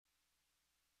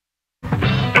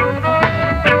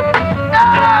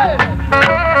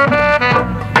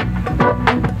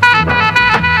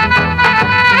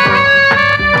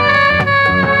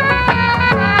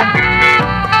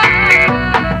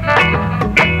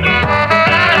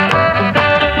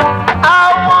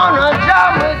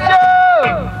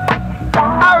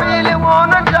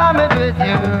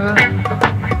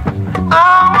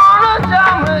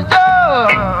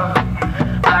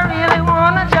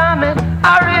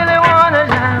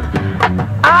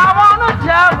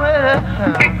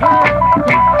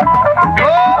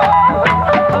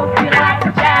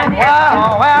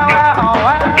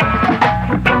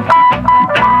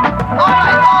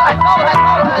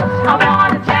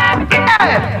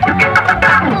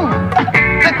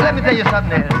Let me tell you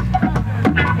something else.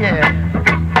 Yeah.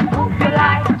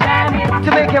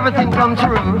 To make everything come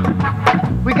true,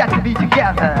 we got to be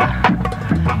together.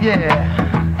 Yeah.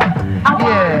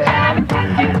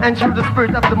 Yeah. And through the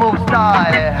spirit of the Most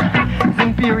High, His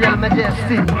Imperial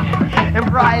Majesty,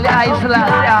 and Marley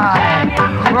Selassie,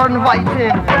 we're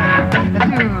inviting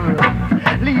to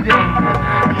leading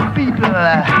people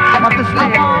of the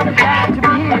slave to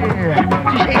be here,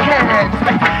 to shake hands,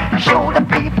 show the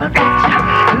people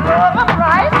that love and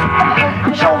right,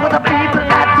 show the people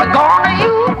that we're gonna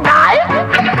unite,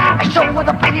 show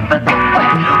the people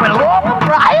that we're love and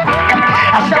right,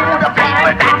 show the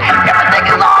people that everything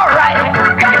is alright.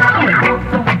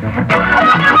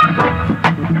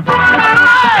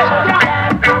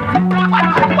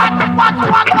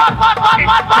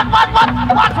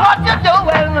 What you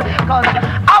doing? Cause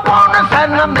I wanna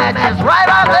send the matches right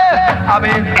out there. I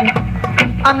mean,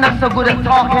 I'm not so good at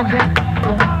talking,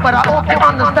 but I hope you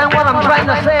understand what I'm trying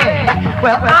to say.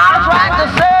 Well, I'm trying to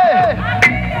say,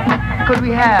 could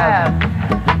we have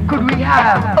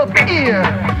up here,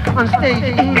 on stage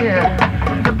here,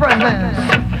 the presence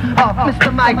of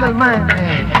Mr. Michael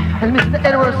Manley and Mr.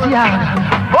 Edward Siaga.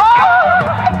 Oh!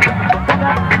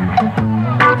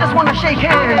 We just want to shake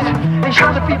hands and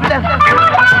show the people that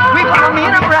we're gonna meet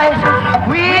them right.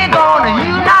 We're gonna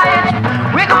unite.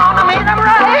 We're gonna meet them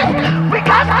right. We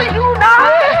got to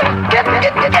unite. Get.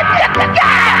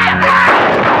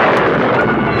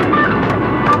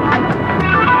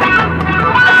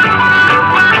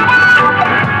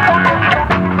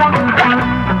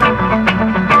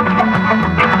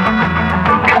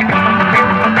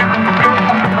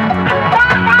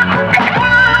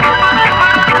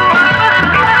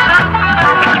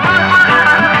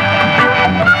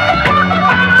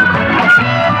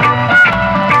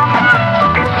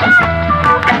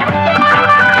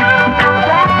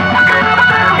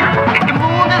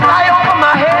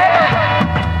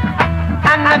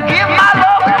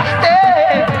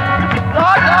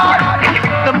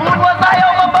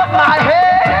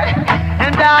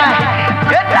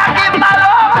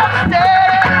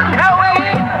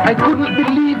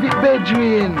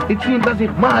 It seems as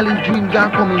if Marley's dreams are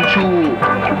coming true.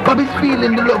 Bobby's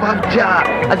feeling the love of Jah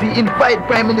as he invite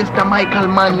Prime Minister Michael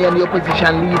Manley and the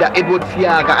opposition leader Edward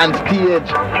Siaga on stage.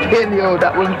 Tell you,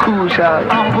 that was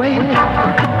crucial. I'm waiting.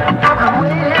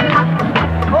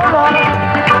 Hold on.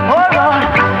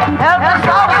 Help us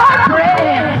all, I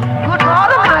pray. Good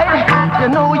God Almighty, you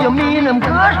know you mean them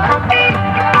good.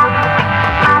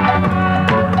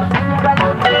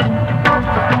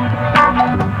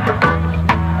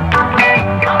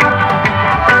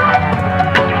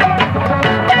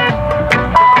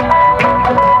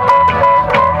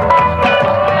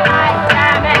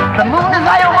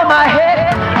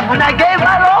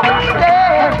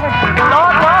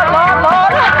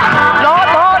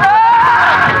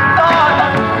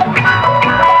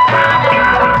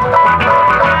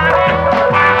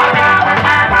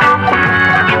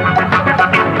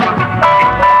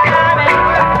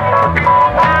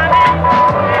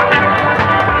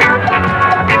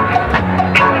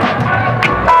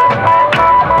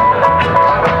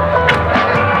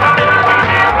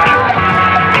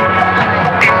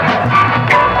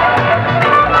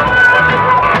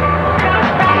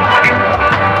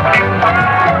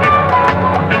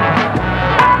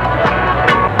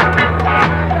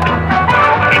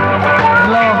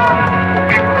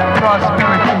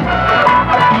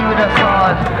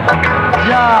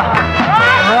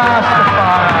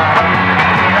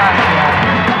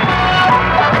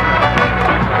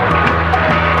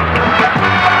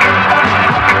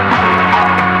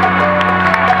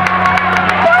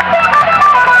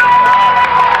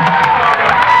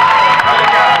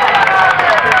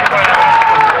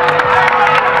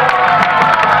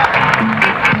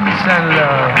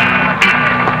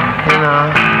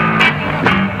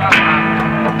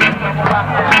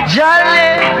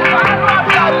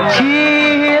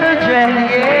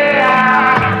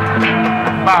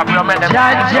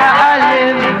 Jah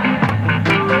live,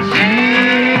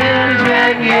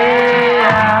 children,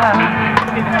 yeah.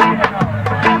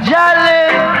 Jah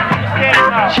live,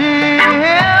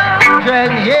 children,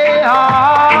 yeah.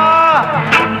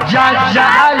 Jah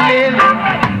live,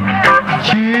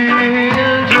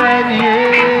 children,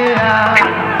 yeah.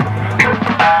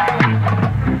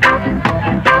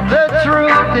 The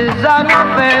truth is an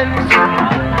offense,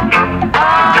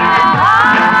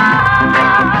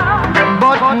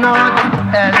 but not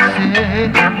as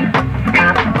sin.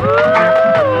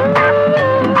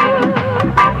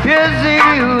 Here's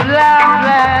you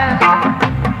laugh,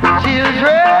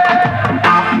 children.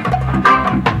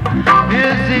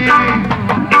 Here's see.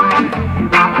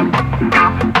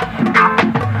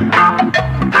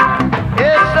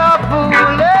 It's a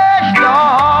foolish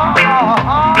thought,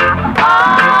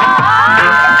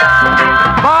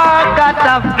 forgot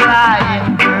the flying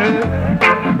bird.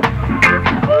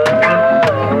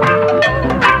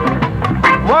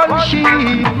 One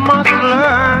sheep must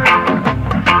learn,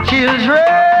 children,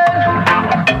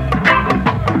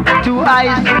 to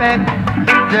respect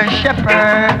the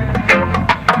shepherd.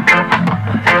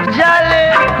 Jah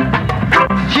live,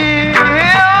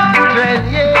 children,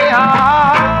 yeah.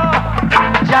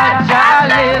 Jah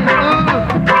live,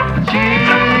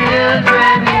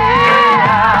 children,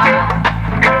 yeah.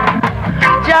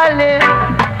 Jah live,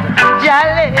 Jah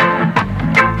live.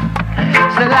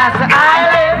 Selassie I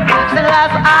live,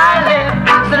 Selassie I live,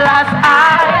 Selassie I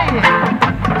live.